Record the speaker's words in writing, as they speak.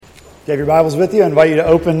you have your Bibles with you, I invite you to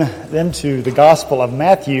open them to the Gospel of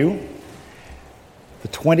Matthew, the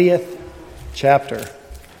 20th chapter.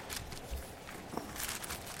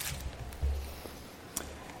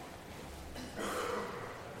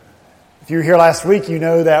 If you were here last week, you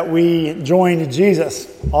know that we joined Jesus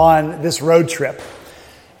on this road trip.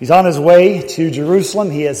 He's on his way to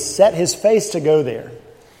Jerusalem. He has set his face to go there.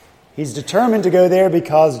 He's determined to go there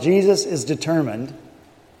because Jesus is determined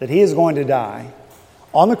that he is going to die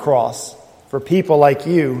on the cross for people like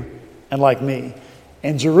you and like me.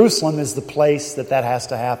 And Jerusalem is the place that has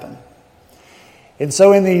to happen. And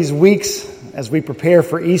so in these weeks, as we prepare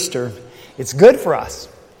for Easter, it's good for us.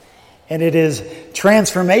 And it is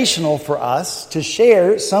transformational for us to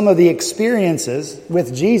share some of the experiences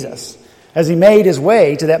with Jesus as he made his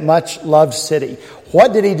way to that much-loved city.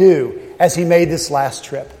 What did he do as he made this last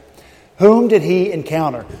trip? Whom did he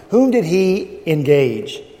encounter? Whom did he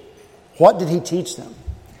engage? What did he teach them?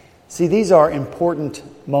 See, these are important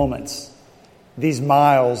moments, these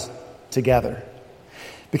miles together.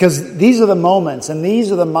 Because these are the moments and these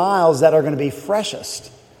are the miles that are going to be freshest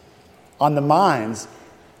on the minds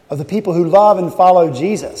of the people who love and follow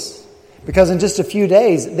Jesus. Because in just a few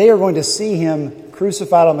days, they are going to see him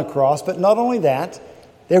crucified on the cross. But not only that,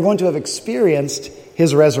 they're going to have experienced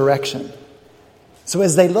his resurrection. So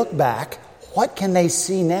as they look back, what can they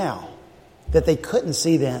see now that they couldn't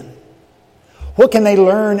see then? What can they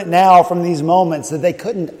learn now from these moments that they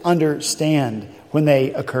couldn't understand when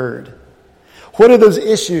they occurred? What are those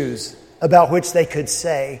issues about which they could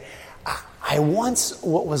say, I once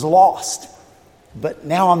was lost, but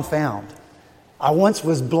now I'm found. I once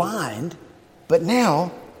was blind, but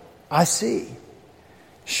now I see.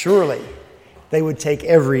 Surely they would take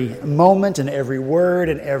every moment and every word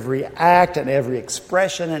and every act and every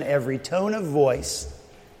expression and every tone of voice,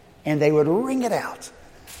 and they would wring it out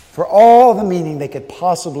for all the meaning they could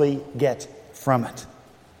possibly get from it.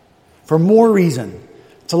 For more reason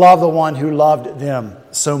to love the one who loved them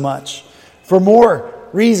so much. For more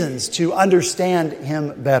reasons to understand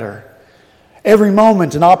him better. Every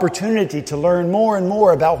moment an opportunity to learn more and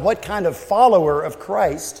more about what kind of follower of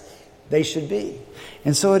Christ they should be.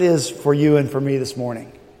 And so it is for you and for me this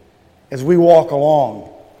morning as we walk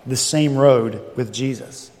along the same road with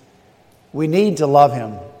Jesus. We need to love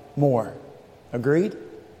him more. Agreed?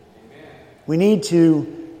 We need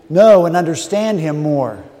to know and understand him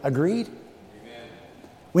more. Agreed? Amen.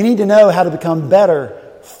 We need to know how to become better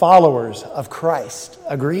followers of Christ.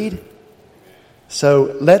 Agreed? Amen.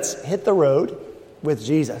 So let's hit the road with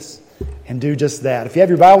Jesus and do just that. If you have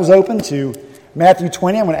your Bibles open to Matthew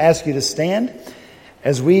 20, I'm going to ask you to stand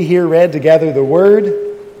as we hear read together the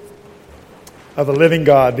word of the living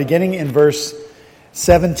God, beginning in verse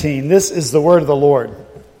 17. This is the word of the Lord.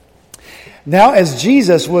 Now, as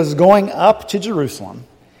Jesus was going up to Jerusalem,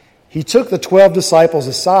 he took the 12 disciples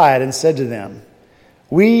aside and said to them,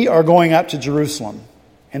 "We are going up to Jerusalem,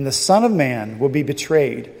 and the Son of Man will be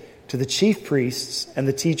betrayed to the chief priests and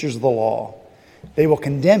the teachers of the law. They will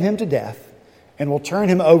condemn him to death and will turn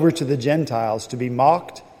him over to the Gentiles to be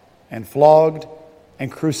mocked and flogged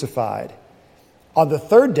and crucified. On the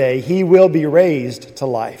third day he will be raised to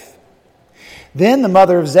life." Then the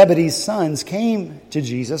mother of Zebedee's sons came to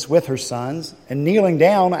Jesus with her sons, and kneeling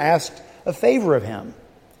down asked a favor of him.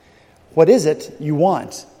 "What is it you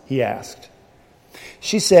want?" he asked.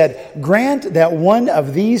 She said, "Grant that one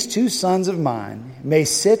of these two sons of mine may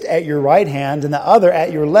sit at your right hand and the other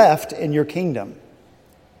at your left in your kingdom."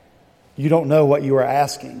 "You don't know what you are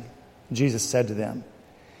asking," Jesus said to them.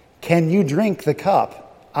 "Can you drink the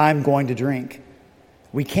cup I'm going to drink?"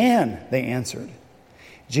 "We can," they answered.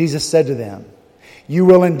 Jesus said to them, "You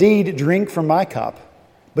will indeed drink from my cup,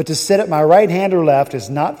 but to sit at my right hand or left is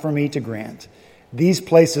not for me to grant. These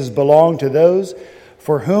places belong to those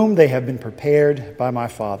for whom they have been prepared by my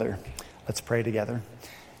Father." Let's pray together.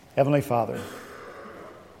 Heavenly Father,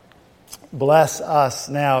 bless us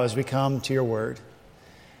now as we come to your word.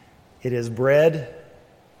 It is bread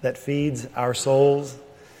that feeds our souls.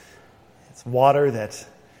 It's water that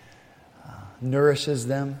nourishes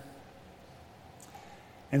them.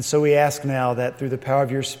 And so we ask now that through the power of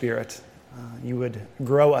your Spirit, you would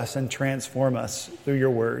grow us and transform us through your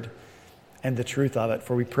word and the truth of it.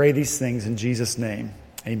 For we pray these things in Jesus' name.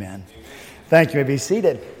 Amen. Thank you. You may be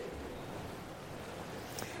seated.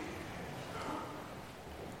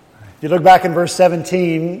 If you look back in verse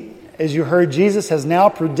 17, as you heard, Jesus has now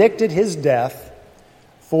predicted his death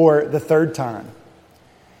for the third time.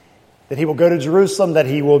 That he will go to Jerusalem, that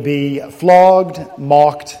he will be flogged,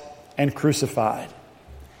 mocked, and crucified.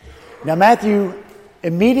 Now Matthew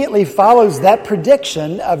immediately follows that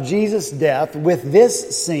prediction of Jesus' death with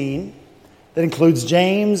this scene that includes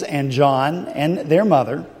James and John and their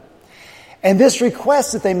mother. And this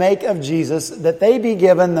request that they make of Jesus, that they be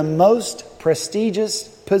given the most prestigious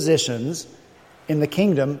positions in the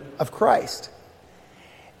kingdom of Christ.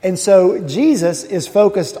 And so Jesus is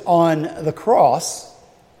focused on the cross,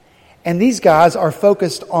 and these guys are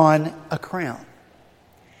focused on a crown.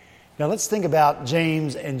 Now let's think about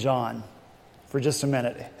James and John for just a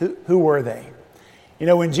minute. Who were they? You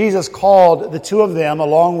know, when Jesus called the two of them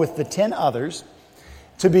along with the 10 others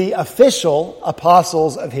to be official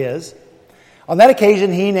apostles of his, on that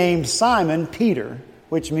occasion he named Simon Peter,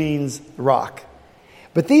 which means rock.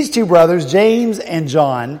 But these two brothers, James and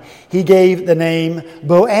John, he gave the name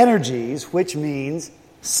Boanerges, which means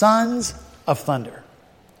sons of thunder.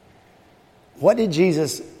 What did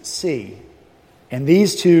Jesus see in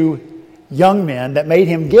these two young men that made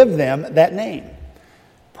him give them that name?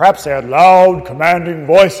 Perhaps they had loud, commanding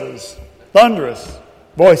voices, thunderous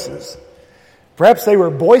voices. Perhaps they were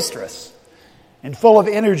boisterous and full of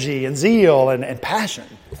energy and zeal and passion,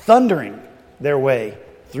 thundering their way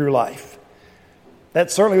through life. That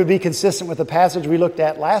certainly would be consistent with the passage we looked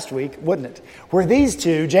at last week, wouldn't it? Where these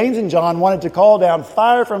two, James and John, wanted to call down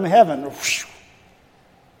fire from heaven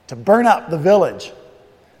to burn up the village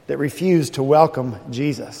that refused to welcome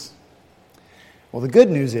Jesus. Well, the good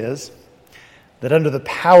news is that under the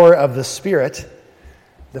power of the Spirit,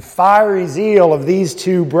 the fiery zeal of these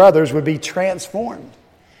two brothers would be transformed,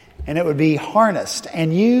 and it would be harnessed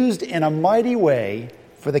and used in a mighty way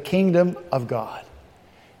for the kingdom of God.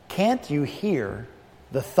 Can't you hear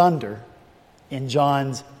the thunder in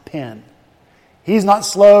John's pen? He's not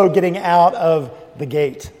slow getting out of the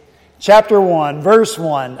gate. Chapter 1, verse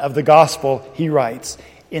 1 of the gospel, he writes,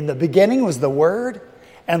 "In the beginning was the Word,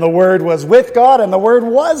 and the Word was with God, and the Word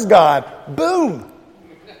was God." Boom!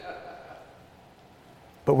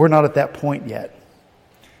 But we're not at that point yet.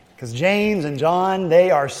 Because James and John,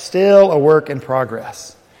 they are still a work in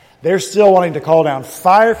progress. They're still wanting to call down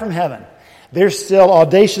fire from heaven. They're still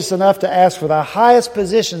audacious enough to ask for the highest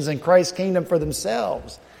positions in Christ's kingdom for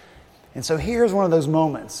themselves. And so here's one of those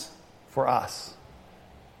moments for us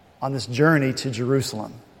on this journey to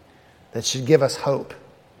Jerusalem that should give us hope.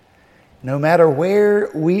 No matter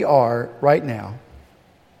where we are right now,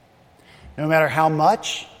 no matter how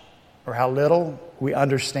much or how little we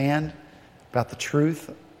understand about the truth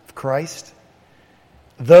of Christ,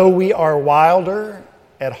 though we are wilder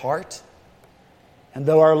at heart, and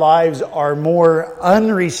though our lives are more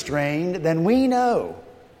unrestrained than we know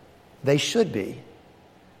they should be,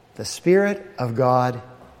 the Spirit of God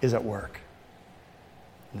is at work.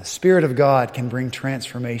 And the Spirit of God can bring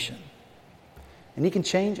transformation. And He can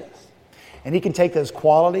change us. And He can take those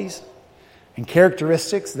qualities and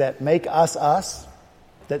characteristics that make us us,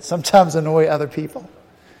 that sometimes annoy other people.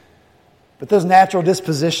 But those natural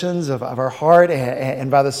dispositions of our heart, and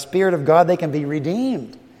by the Spirit of God, they can be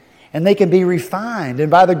redeemed. And they can be refined. And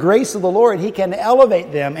by the grace of the Lord, He can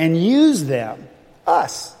elevate them and use them,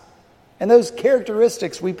 us, and those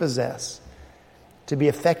characteristics we possess, to be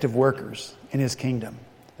effective workers in His kingdom.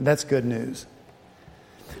 And that's good news.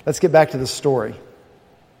 Let's get back to the story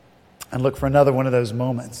and look for another one of those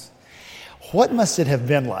moments. What must it have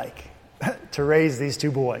been like to raise these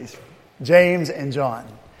two boys, James and John?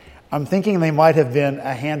 I'm thinking they might have been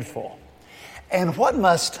a handful. And what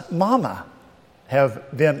must Mama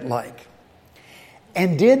have been like?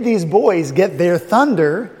 And did these boys get their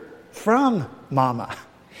thunder from Mama?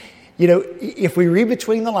 You know, if we read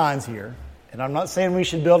between the lines here, and I'm not saying we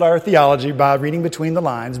should build our theology by reading between the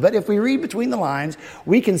lines, but if we read between the lines,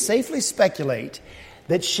 we can safely speculate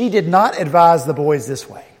that she did not advise the boys this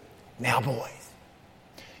way. Now, boys,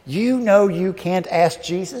 you know you can't ask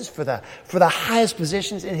Jesus for the highest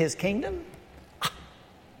positions in His kingdom?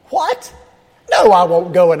 What? No, I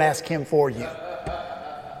won't go and ask Him for you.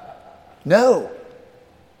 No.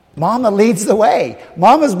 Mama leads the way.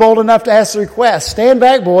 Mama's bold enough to ask the request. Stand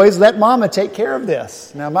back, boys. Let Mama take care of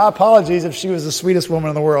this. Now, my apologies if she was the sweetest woman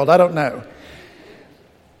in the world. I don't know.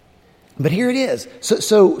 But here it is.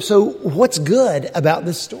 So what's good about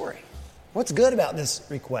this story? What's good about this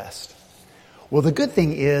request? Well, the good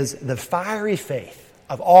thing is the fiery faith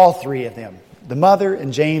of all three of them, the mother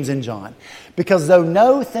and James and John. Because though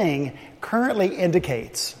no thing currently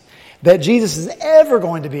indicates that Jesus is ever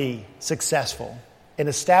going to be successful in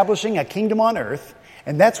establishing a kingdom on earth,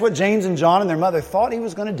 and that's what James and John and their mother thought He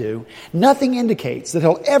was going to do, nothing indicates that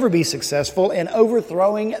He'll ever be successful in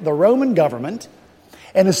overthrowing the Roman government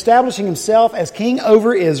and establishing Himself as king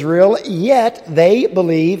over Israel, yet they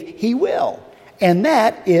believe He will. And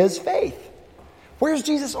that is faith. Where's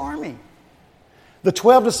Jesus' army? The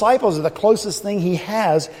 12 disciples are the closest thing He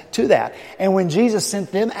has to that. And when Jesus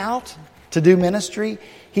sent them out, to do ministry,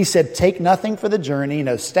 he said, take nothing for the journey,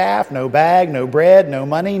 no staff, no bag, no bread, no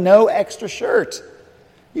money, no extra shirt.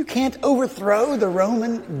 You can't overthrow the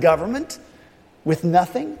Roman government with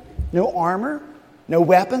nothing, no armor, no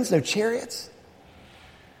weapons, no chariots.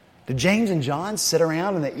 Did James and John sit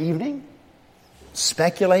around in the evening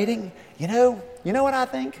speculating? You know what I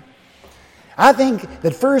think? I think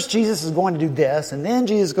that first Jesus is going to do this, and then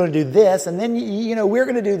Jesus is going to do this, and then, we're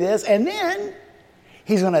going to do this, and then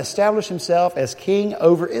he's going to establish himself as king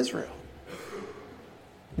over Israel.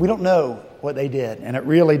 We don't know what they did, and it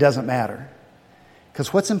really doesn't matter.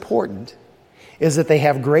 Because what's important is that they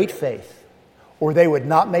have great faith, or they would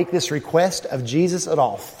not make this request of Jesus at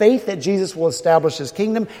all. Faith that Jesus will establish his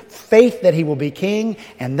kingdom, faith that he will be king,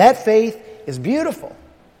 and that faith is beautiful.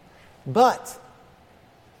 But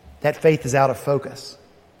that faith is out of focus.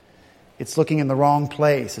 It's looking in the wrong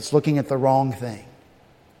place. It's looking at the wrong thing.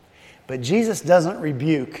 But Jesus doesn't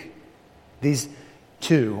rebuke these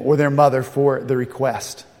two or their mother for the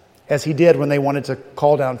request, as he did when they wanted to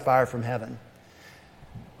call down fire from heaven.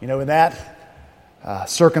 In that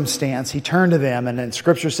circumstance, he turned to them, and then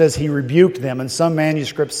Scripture says he rebuked them. And some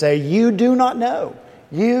manuscripts say, you do not know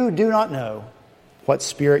what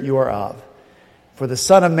spirit you are of. For the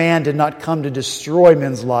Son of Man did not come to destroy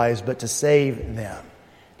men's lives, but to save them.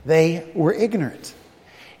 They were ignorant.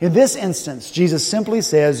 In this instance, Jesus simply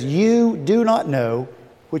says, you do not know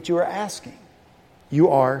what you are asking. You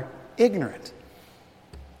are ignorant.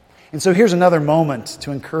 And so here's another moment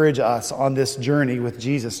to encourage us on this journey with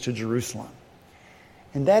Jesus to Jerusalem.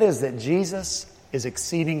 And that is that Jesus is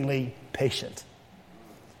exceedingly patient.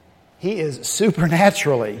 He is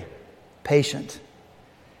supernaturally patient.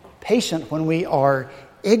 Patient when we are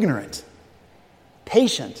ignorant.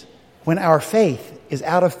 Patient when our faith is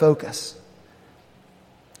out of focus.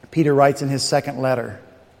 Peter writes in his second letter,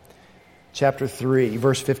 chapter 3,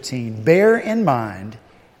 verse 15, bear in mind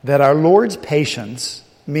that our Lord's patience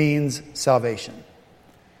means salvation.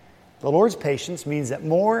 The Lord's patience means that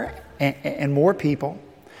more and more people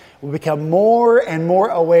will become more and more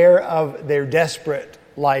aware of their desperate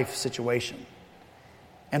life situation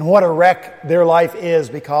and what a wreck their life is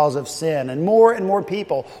because of sin. And more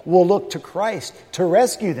people will look to Christ to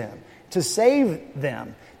rescue them, to save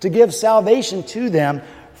them, to give salvation to them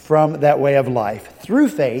from that way of life through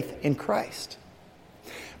faith in Christ.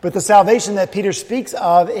 But the salvation that Peter speaks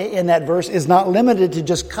of in that verse is not limited to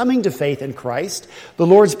just coming to faith in Christ. The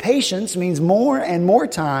Lord's patience means more and more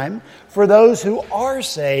time for those who are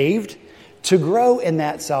saved to grow in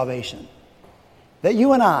that salvation. That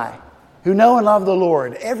you and I, who know and love the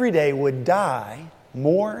Lord, every day would die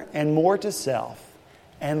more and more to self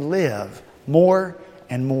and live more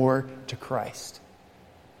and more to Christ.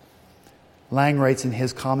 Lang writes in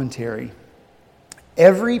his commentary,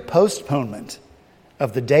 every postponement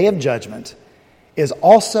of the day of judgment is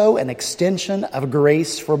also an extension of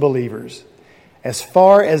grace for believers, as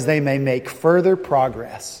far as they may make further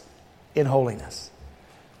progress in holiness.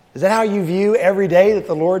 Is that how you view every day that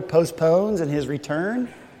the Lord postpones in his return?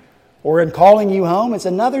 Or in calling you home, it's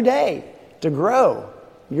another day to grow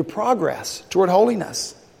your progress toward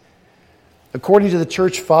holiness. According to the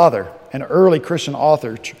church father, an early Christian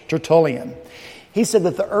author, Tertullian, he said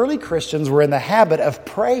that the early Christians were in the habit of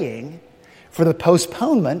praying for the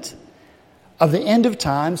postponement of the end of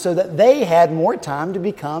time so that they had more time to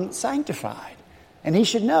become sanctified. And he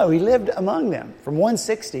should know, he lived among them from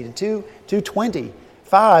 160 to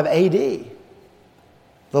 225 AD.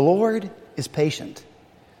 The Lord is patient,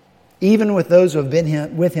 even with those who have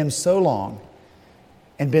been with him so long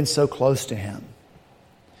and been so close to him.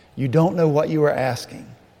 You don't know what you are asking,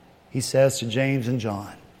 he says to James and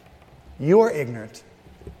John. You are ignorant,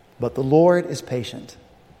 but the Lord is patient.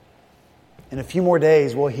 In a few more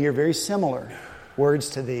days, we'll hear very similar words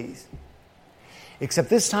to these. Except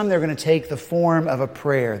this time they're going to take the form of a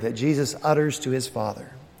prayer that Jesus utters to his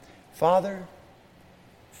Father. Father,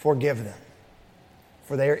 forgive them,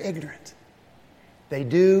 for they are ignorant. They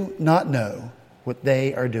do not know what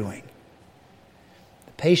they are doing.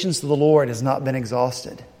 The patience of the Lord has not been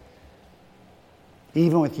exhausted.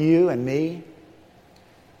 Even with you and me,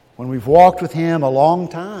 when we've walked with him a long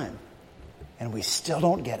time and we still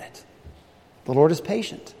don't get it. The Lord is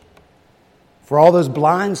patient for all those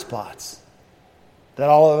blind spots that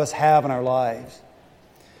all of us have in our lives.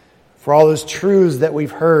 For all those truths that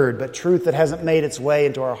we've heard, but truth that hasn't made its way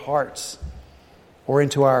into our hearts or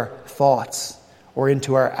into our thoughts or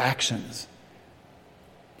into our actions.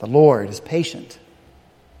 The Lord is patient.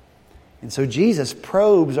 And so Jesus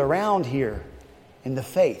probes around here in the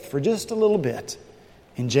faith for just a little bit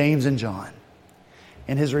in James and John.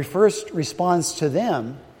 And his first response to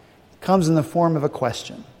them comes in the form of a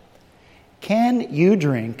question. can you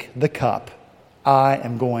drink the cup I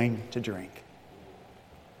am going to drink?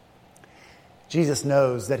 Jesus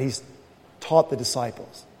knows that he's taught the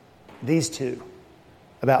disciples, these two,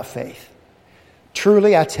 about faith.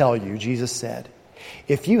 Truly I tell you, Jesus said,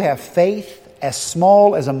 if you have faith as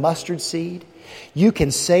small as a mustard seed, you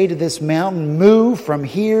can say to this mountain, move from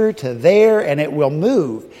here to there, and it will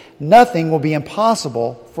move. Nothing will be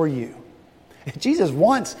impossible for you. Jesus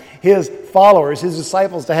wants his followers, his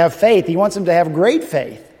disciples, to have faith. He wants them to have great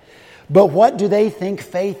faith. But what do they think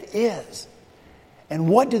faith is? And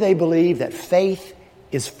what do they believe that faith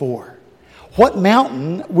is for? What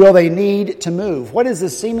mountain will they need to move? What is the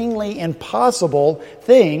seemingly impossible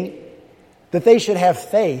thing that they should have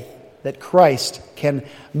faith that Christ can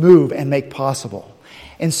move and make possible?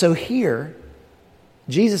 And so here,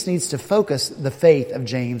 Jesus needs to focus the faith of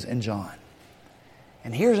James and John.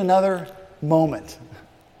 And here's another moment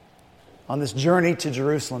on this journey to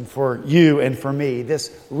Jerusalem for you and for me, this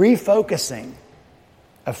refocusing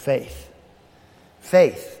of faith.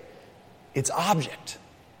 Faith, its object,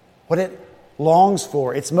 what it longs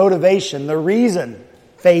for, its motivation, the reason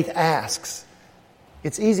faith asks.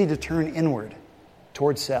 It's easy to turn inward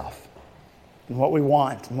towards self and what we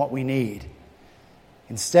want and what we need,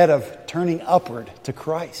 instead of turning upward to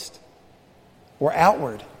Christ or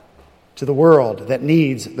outward to the world that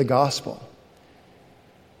needs the gospel.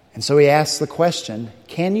 And so he asks the question,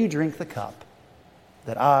 can you drink the cup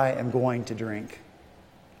that I am going to drink?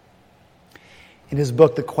 In his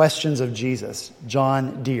book, The Questions of Jesus,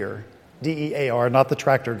 John Deere, D-E-A-R, not the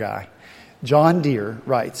tractor guy, John Deere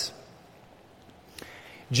writes,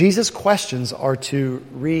 Jesus' questions are to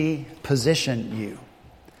reposition you,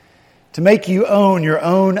 to make you own your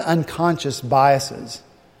own unconscious biases,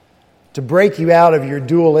 to break you out of your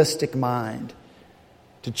dualistic mind,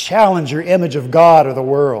 to challenge your image of God or the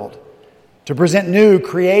world, to present new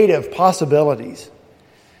creative possibilities.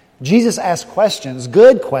 Jesus asks questions,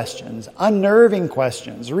 good questions, unnerving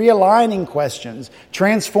questions, realigning questions,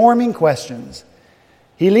 transforming questions.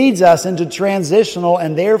 He leads us into transitional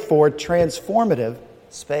and therefore transformative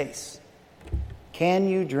space. Can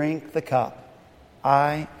you drink the cup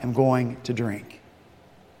I am going to drink?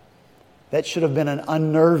 That should have been an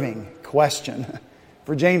unnerving question.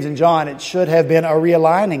 For James and John, it should have been a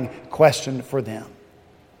realigning question for them.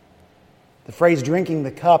 The phrase drinking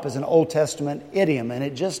the cup is an Old Testament idiom, and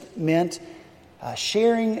it just meant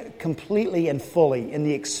sharing completely and fully in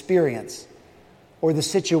the experience or the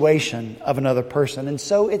situation of another person. And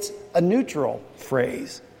so it's a neutral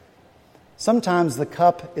phrase. Sometimes the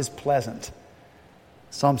cup is pleasant.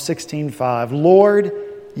 Psalm 16:5, Lord,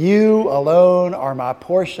 you alone are my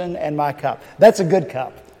portion and my cup. That's a good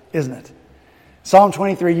cup, isn't it? Psalm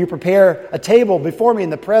 23, you prepare a table before me in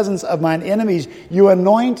the presence of mine enemies. You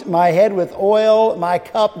anoint my head with oil. My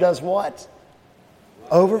cup does what?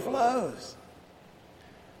 Overflows.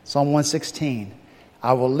 Psalm 116,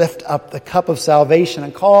 I will lift up the cup of salvation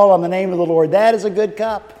and call on the name of the Lord. That is a good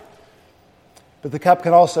cup. But the cup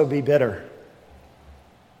can also be bitter.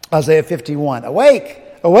 Isaiah 51, awake,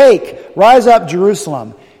 awake, rise up,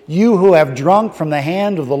 Jerusalem, you who have drunk from the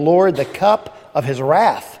hand of the Lord the cup of his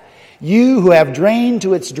wrath. You who have drained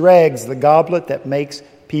to its dregs the goblet that makes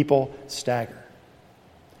people stagger.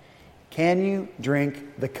 Can you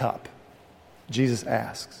drink the cup? Jesus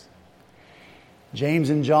asks. James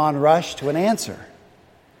and John rush to an answer.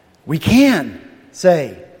 We can,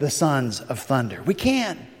 say the sons of thunder. We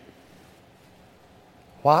can.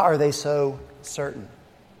 Why are they so certain?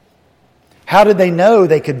 How did they know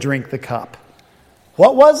they could drink the cup?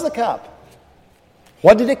 What was the cup?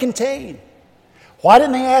 What did it contain? Why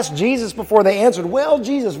didn't they ask Jesus before they answered, well,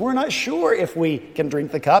 Jesus, we're not sure if we can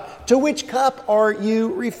drink the cup. To which cup are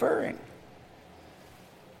you referring?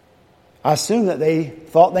 I assume that they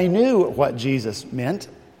thought they knew what Jesus meant,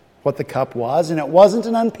 what the cup was, and it wasn't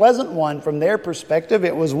an unpleasant one from their perspective.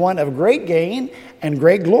 It was one of great gain and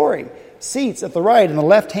great glory. Seats at the right and the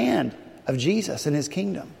left hand of Jesus and his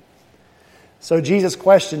kingdom. So Jesus'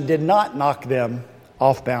 question did not knock them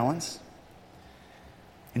off balance.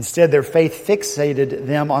 Instead, their faith fixated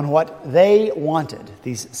them on what they wanted,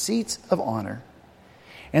 these seats of honor.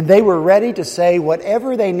 And they were ready to say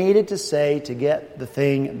whatever they needed to say to get the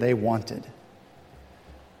thing they wanted.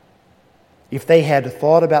 If they had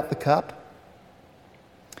thought about the cup,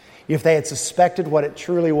 if they had suspected what it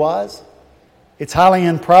truly was, it's highly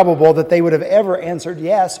improbable that they would have ever answered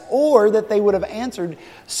yes, or that they would have answered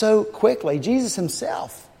so quickly. Jesus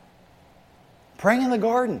himself, praying in the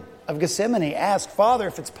garden of Gethsemane, asked, Father,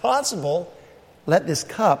 if it's possible, let this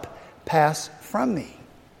cup pass from me.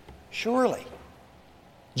 Surely,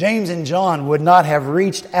 James and John would not have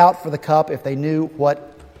reached out for the cup if they knew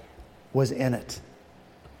what was in it.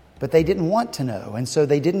 But they didn't want to know, and so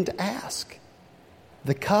they didn't ask.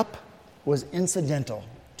 The cup was incidental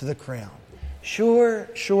to the crown. Sure,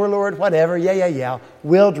 Lord, whatever, yeah.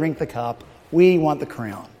 We'll drink the cup. We want the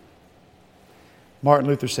crown. Martin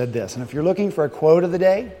Luther said this, and if you're looking for a quote of the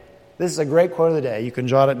day, this is a great quote of the day. You can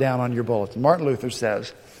jot it down on your bulletin. Martin Luther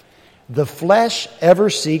says, "The flesh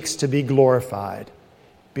ever seeks to be glorified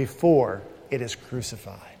before it is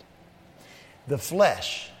crucified." The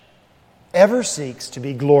flesh ever seeks to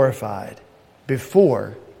be glorified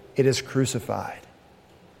before it is crucified.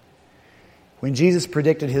 When Jesus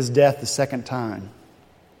predicted his death the second time,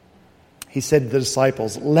 he said to the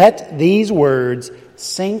disciples, "Let these words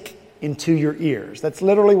sink into your ears." That's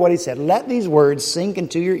literally what he said. Let these words sink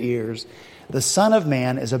into your ears. The Son of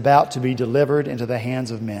Man is about to be delivered into the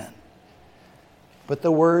hands of men. But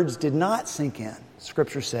the words did not sink in,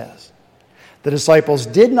 Scripture says. The disciples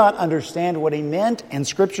did not understand what he meant, and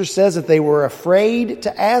Scripture says that they were afraid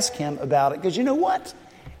to ask him about it. Because you know what?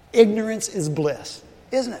 Ignorance is bliss,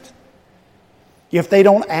 isn't it? If they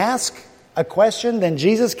don't ask a question, then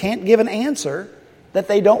Jesus can't give an answer that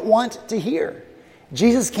they don't want to hear.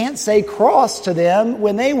 Jesus can't say cross to them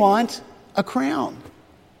when they want a crown.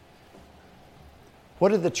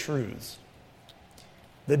 What are the truths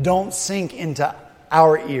that don't sink into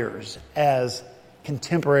our ears as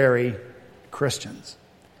contemporary Christians?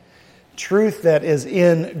 Truth that is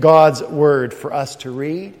in God's Word for us to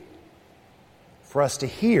read, for us to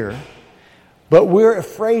hear, but we're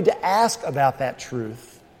afraid to ask about that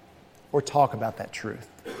truth or talk about that truth.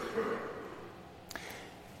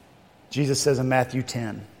 Jesus says in Matthew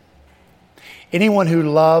 10, "Anyone who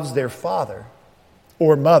loves their father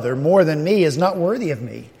or mother more than me is not worthy of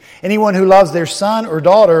me. Anyone who loves their son or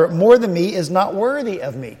daughter more than me is not worthy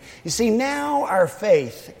of me." You see, now our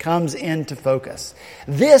faith comes into focus.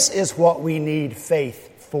 This is what we need faith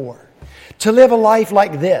for. To live a life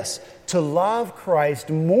like this, to love Christ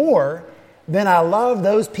more than I love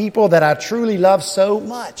those people that I truly love so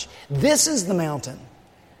much. This is the mountain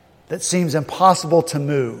that seems impossible to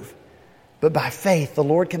move. But by faith, the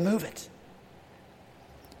Lord can move it.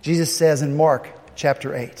 Jesus says in Mark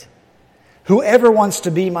chapter 8, "Whoever wants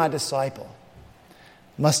to be my disciple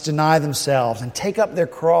must deny themselves and take up their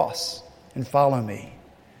cross and follow me.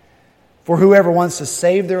 For whoever wants to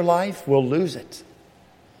save their life will lose it.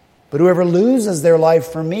 But whoever loses their life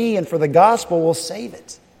for me and for the gospel will save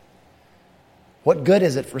it. What good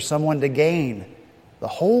is it for someone to gain the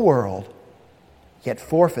whole world, yet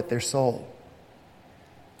forfeit their soul?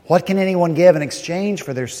 What can anyone give in exchange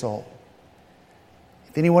for their soul?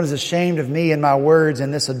 If anyone is ashamed of me and my words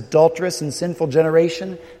in this adulterous and sinful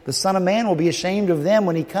generation, the Son of Man will be ashamed of them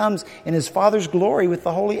when he comes in his Father's glory with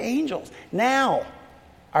the holy angels." Now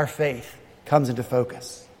our faith comes into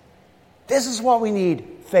focus. This is what we need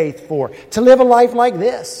faith for. To live a life like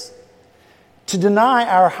this. To deny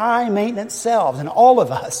our high-maintenance selves. And all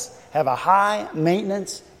of us have a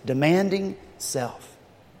high-maintenance, demanding self.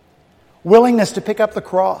 Willingness to pick up the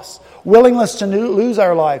cross. Willingness to lose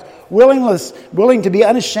our lives. Willing to be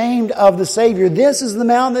unashamed of the Savior. This is the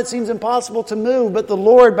mountain that seems impossible to move, but the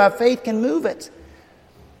Lord by faith can move it.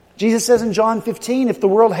 Jesus says in John 15, "If the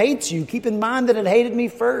world hates you, keep in mind that it hated me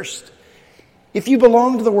first. If you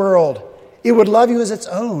belong to the world, it would love you as its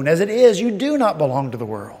own. As it is, you do not belong to the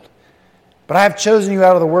world. But I have chosen you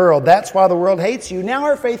out of the world. That's why the world hates you." Now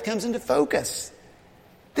our faith comes into focus.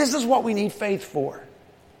 This is what we need faith for.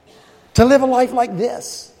 To live a life like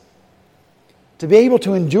this. To be able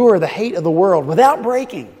to endure the hate of the world without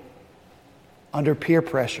breaking under peer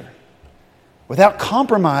pressure. Without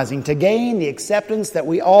compromising to gain the acceptance that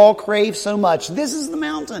we all crave so much. This is the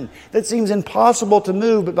mountain that seems impossible to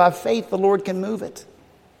move, but by faith the Lord can move it.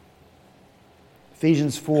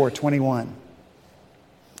 Ephesians 4:21.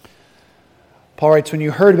 Paul writes, "When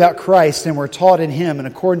you heard about Christ and were taught in Him in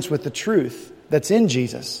accordance with the truth that's in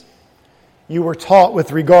Jesus, you were taught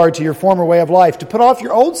with regard to your former way of life to put off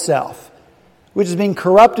your old self, which is being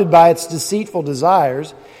corrupted by its deceitful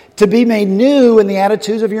desires, to be made new in the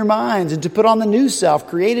attitudes of your minds, and to put on the new self,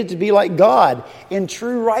 created to be like God in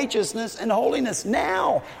true righteousness and holiness."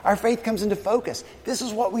 Now our faith comes into focus. This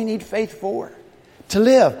is what we need faith for. To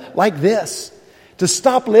live like this. To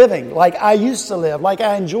stop living like I used to live, like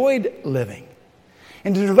I enjoyed living.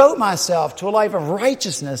 And to devote myself to a life of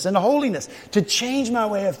righteousness and holiness. To change my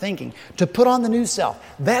way of thinking. To put on the new self.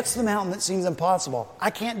 That's the mountain that seems impossible. I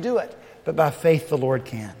can't do it. But by faith the Lord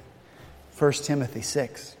can. 1 Timothy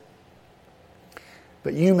 6.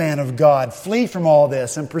 "But you, man of God, flee from all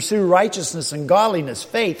this and pursue righteousness and godliness,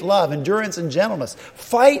 faith, love, endurance, and gentleness.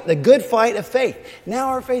 Fight the good fight of faith." Now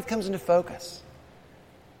our faith comes into focus.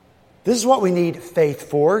 This is what we need faith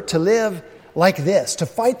for, to live like this, to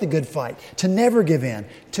fight the good fight, to never give in,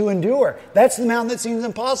 to endure. That's the mountain that seems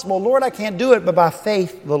impossible. Lord, I can't do it, but by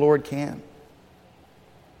faith the Lord can.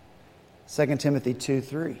 2 Timothy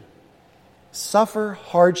 2:3. Suffer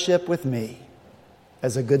hardship with me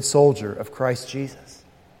as a good soldier of Christ Jesus.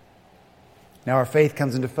 Now our faith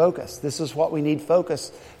comes into focus. This is what we need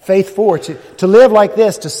faith for, to live like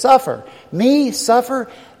this, to suffer. Me, suffer,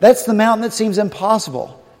 that's the mountain that seems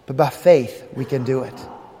impossible. But by faith, we can do it.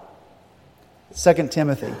 2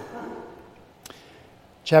 Timothy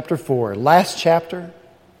chapter 4, last chapter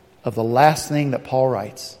of the last thing that Paul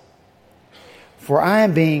writes. For I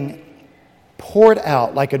am being poured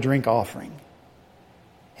out like a drink offering,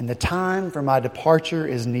 and the time for my departure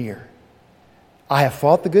is near. I have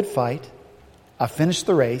fought the good fight. I've finished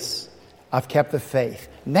the race. I've kept the faith.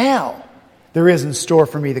 Now there is in store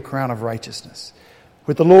for me the crown of righteousness,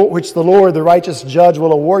 which the Lord, the righteous judge,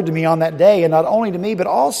 will award to me on that day, and not only to me, but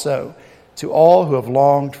also to all who have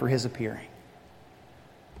longed for His appearing.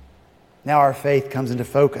 Now our faith comes into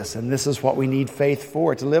focus, and this is what we need faith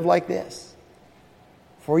for, to live like this.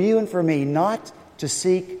 For you and for me, not to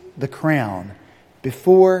seek the crown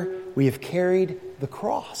before we have carried the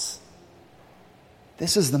cross.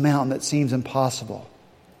 This is the mountain that seems impossible,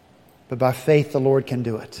 but by faith the Lord can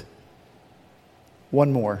do it.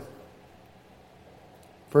 One more.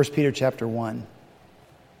 1 Peter chapter 1.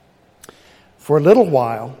 For a little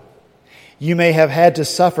while you may have had to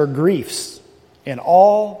suffer griefs in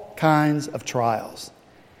all kinds of trials.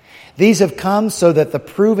 These have come so that the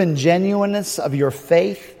proven genuineness of your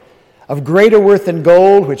faith, of greater worth than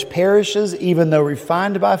gold, which perishes even though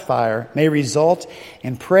refined by fire, may result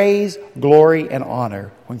in praise, glory, and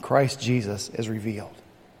honor when Christ Jesus is revealed.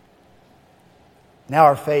 Now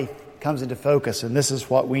our faith comes into focus, and this is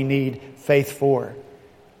what we need faith for.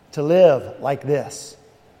 To live like this.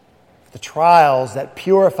 The trials that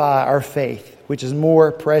purify our faith, which is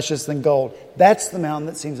more precious than gold. That's the mountain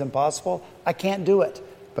that seems impossible. I can't do it,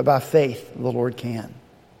 but by faith the Lord can.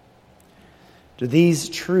 Do these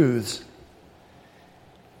truths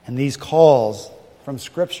and these calls from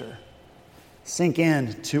Scripture sink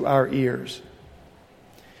in to our ears?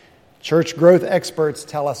 Church growth experts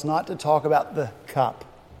tell us not to talk about the cup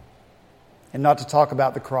and not to talk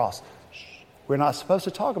about the cross. We're not supposed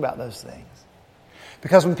to talk about those things.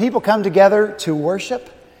 Because when people come together to worship,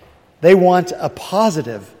 they want a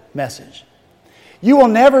positive message. You will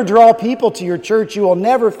never draw people to your church. You will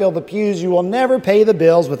never fill the pews. You will never pay the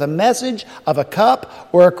bills with a message of a cup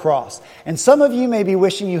or a cross. And some of you may be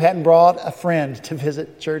wishing you hadn't brought a friend to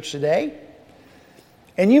visit church today.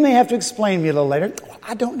 And you may have to explain to me a little later,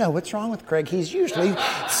 I don't know what's wrong with Craig. He's usually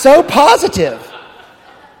so positive.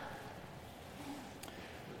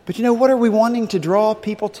 But you know, what are we wanting to draw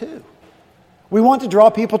people to? We want to draw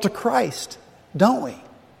people to Christ, don't we?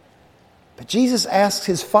 But Jesus asks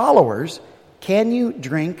His followers, can you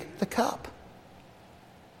drink the cup?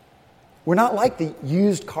 We're not like the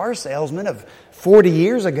used car salesman of 40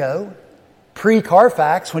 years ago,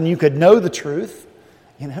 pre-Carfax, when you could know the truth,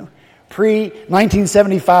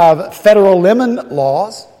 pre-1975 federal lemon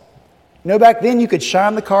laws. Back then you could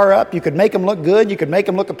shine the car up, you could make them look good, you could make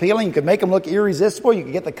them look appealing, you could make them look irresistible, you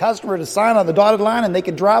could get the customer to sign on the dotted line and they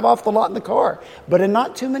could drive off the lot in the car. But in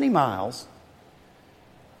not too many miles,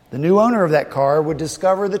 the new owner of that car would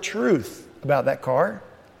discover the truth about that car.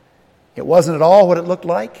 It wasn't at all what it looked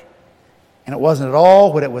like, and it wasn't at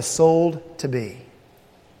all what it was sold to be.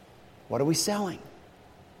 What are we selling?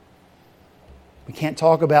 We can't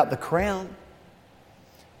talk about the crown.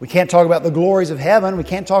 We can't talk about the glories of heaven. We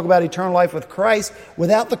can't talk about eternal life with Christ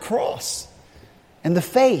without the cross and the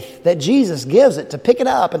faith that Jesus gives it to pick it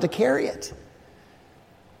up and to carry it.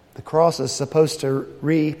 The cross is supposed to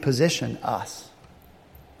reposition us.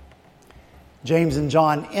 James and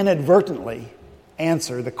John inadvertently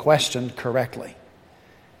answer the question correctly.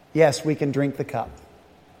 Yes, we can drink the cup.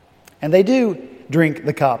 And they do drink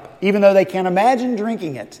the cup, even though they can't imagine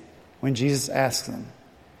drinking it when Jesus asks them.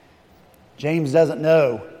 James doesn't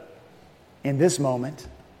know in this moment.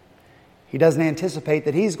 He doesn't anticipate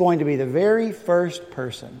that he's going to be the very first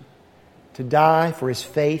person to die for his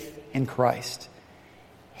faith in Christ.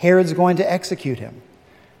 Herod's going to execute him.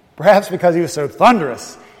 Perhaps because he was so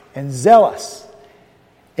thunderous and zealous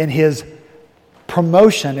in his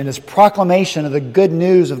promotion, in his proclamation of the good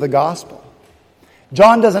news of the gospel.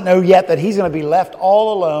 John doesn't know yet that he's going to be left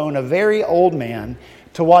all alone, a very old man,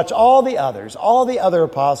 to watch all the other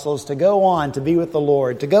apostles to go on to be with the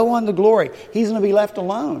Lord, to go on to glory. He's going to be left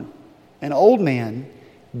alone, an old man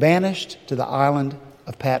banished to the island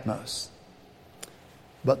of Patmos.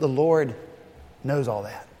 But the Lord knows all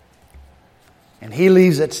that. And he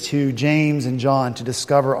leaves it to James and John to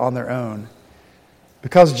discover on their own.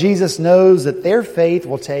 Because Jesus knows that their faith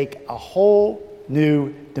will take a whole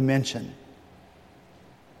new dimension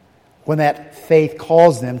when that faith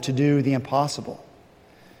calls them to do the impossible.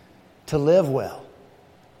 To live well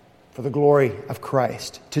for the glory of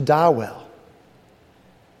Christ. To die well.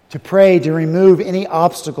 To pray to remove any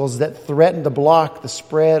obstacles that threaten to block the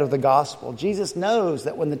spread of the gospel. Jesus knows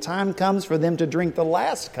that when the time comes for them to drink the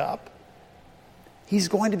last cup, He's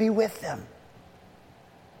going to be with them.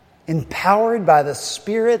 Empowered by the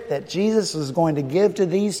Spirit that Jesus is going to give to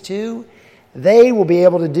these two, they will be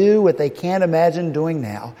able to do what they can't imagine doing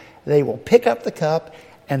now. They will pick up the cup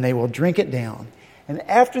and they will drink it down. And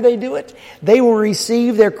after they do it, they will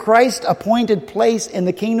receive their Christ-appointed place in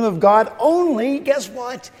the kingdom of God. Only, guess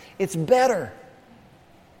what? It's better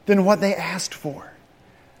than what they asked for.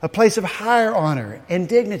 A place of higher honor and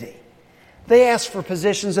dignity. They asked for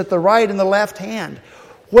positions at the right and the left hand.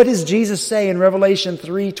 What does Jesus say in Revelation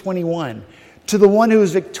 3:21? To the one who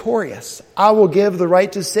is victorious, I will give the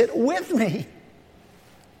right to sit with me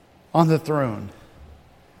on the throne.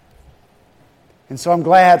 And so I'm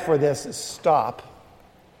glad for this stop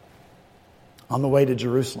on the way to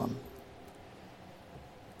Jerusalem.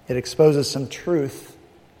 It exposes some truth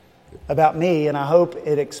about me, and I hope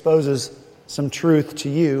it exposes some truth to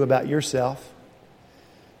you about yourself.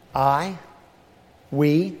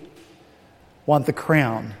 We want the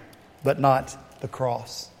crown, but not the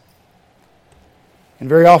cross. And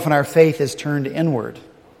very often our faith is turned inward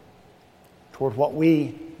toward what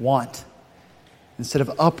we want instead of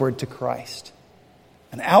upward to Christ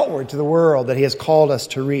and outward to the world that He has called us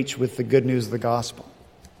to reach with the good news of the gospel.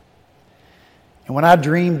 And when I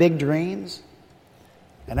dream big dreams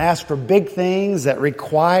and ask for big things that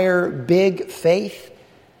require big faith,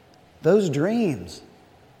 those dreams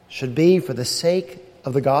should be for the sake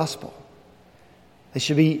of the gospel. They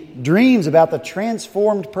should be dreams about the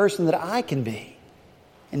transformed person that I can be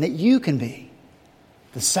and that you can be.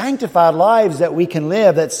 The sanctified lives that we can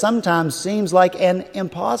live that sometimes seems like an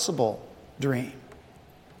impossible dream.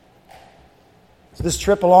 So this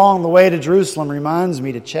trip along the way to Jerusalem reminds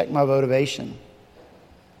me to check my motivation.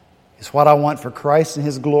 Is what I want for Christ and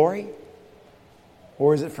His glory?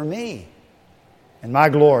 Or is it for me and my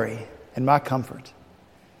glory and my comfort?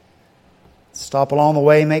 Stop along the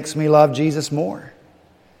way makes me love Jesus more.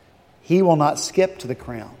 He will not skip to the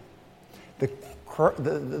crown.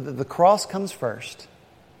 The cross comes first,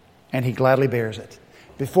 and He gladly bears it.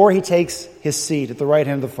 Before He takes His seat at the right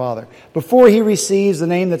hand of the Father, before He receives the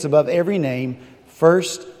name that's above every name,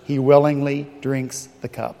 first He willingly drinks the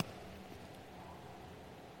cup.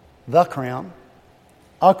 The crown,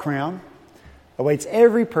 a crown, awaits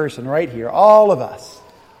every person right here, all of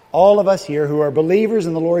us here who are believers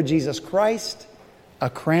in the Lord Jesus Christ. A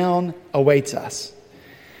crown awaits us.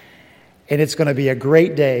 And it's going to be a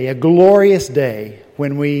great day, a glorious day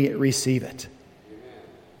when we receive it.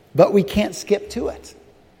 But we can't skip to it.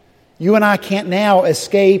 You and I can't now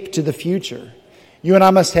escape to the future. You and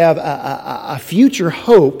I must have a future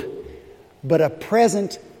hope, but a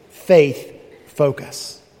present faith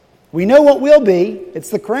focus. We know what will be.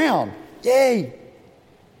 It's the crown. Yay!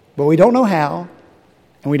 But we don't know how,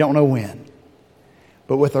 and we don't know when.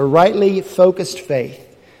 But with a rightly focused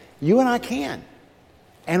faith, you and I can,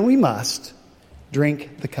 and we must,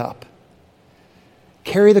 drink the cup.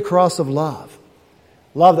 Carry the cross of love.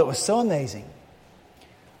 Love that was so amazing.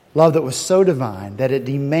 Love that was so divine that it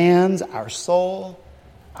demands our soul,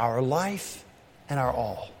 our life, and our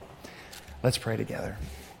all. Let's pray together.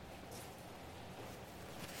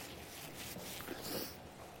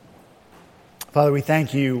 Father, we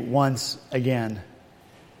thank You once again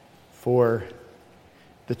for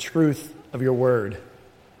the truth of Your word.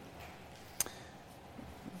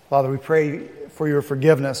 Father, we pray for Your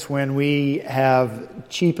forgiveness when we have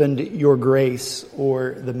cheapened Your grace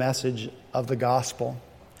or the message of the gospel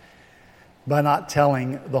by not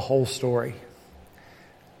telling the whole story.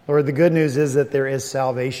 Lord, the good news is that there is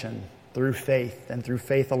salvation through faith and through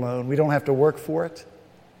faith alone. We don't have to work for it.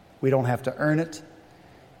 We don't have to earn it.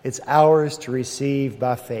 It's ours to receive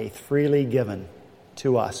by faith, freely given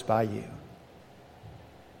to us by You.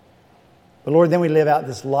 But Lord, then we live out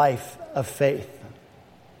this life of faith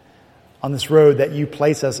on this road that You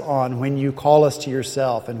place us on when You call us to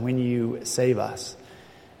Yourself and when You save us.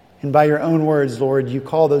 And by Your own words, Lord, You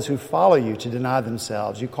call those who follow You to deny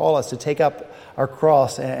themselves. You call us to take up our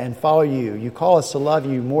cross and follow You. You call us to love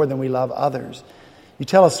You more than we love others. You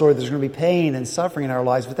tell us, Lord, there's going to be pain and suffering in our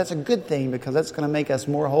lives, but that's a good thing because that's going to make us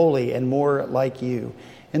more holy and more like You.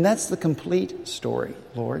 And that's the complete story,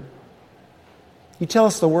 Lord. You tell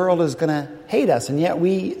us the world is going to hate us, and yet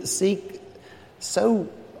we seek so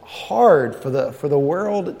hard for the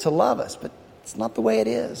world to love us, but it's not the way it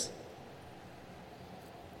is.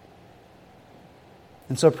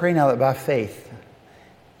 And so pray now that by faith,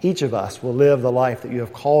 each of us will live the life that you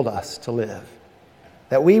have called us to live.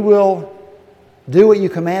 That we will do what you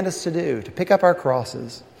command us to do, to pick up our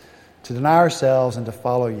crosses, to deny ourselves, and to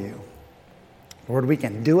follow you. Lord, we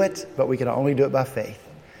can do it, but we can only do it by faith.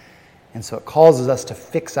 And so it causes us to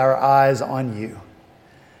fix our eyes on you.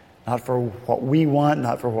 Not for what we want,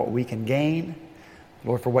 not for what we can gain,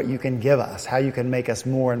 Lord, for what you can give us, how you can make us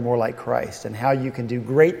more and more like Christ, and how you can do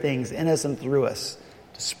great things in us and through us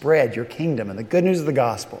to spread your kingdom and the good news of the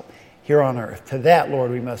gospel here on earth. To that,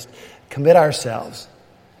 Lord, we must commit ourselves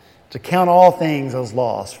to count all things as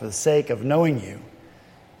lost for the sake of knowing you,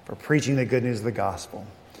 for preaching the good news of the gospel.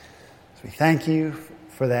 So we thank you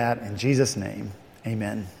for that. In Jesus' name,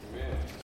 amen.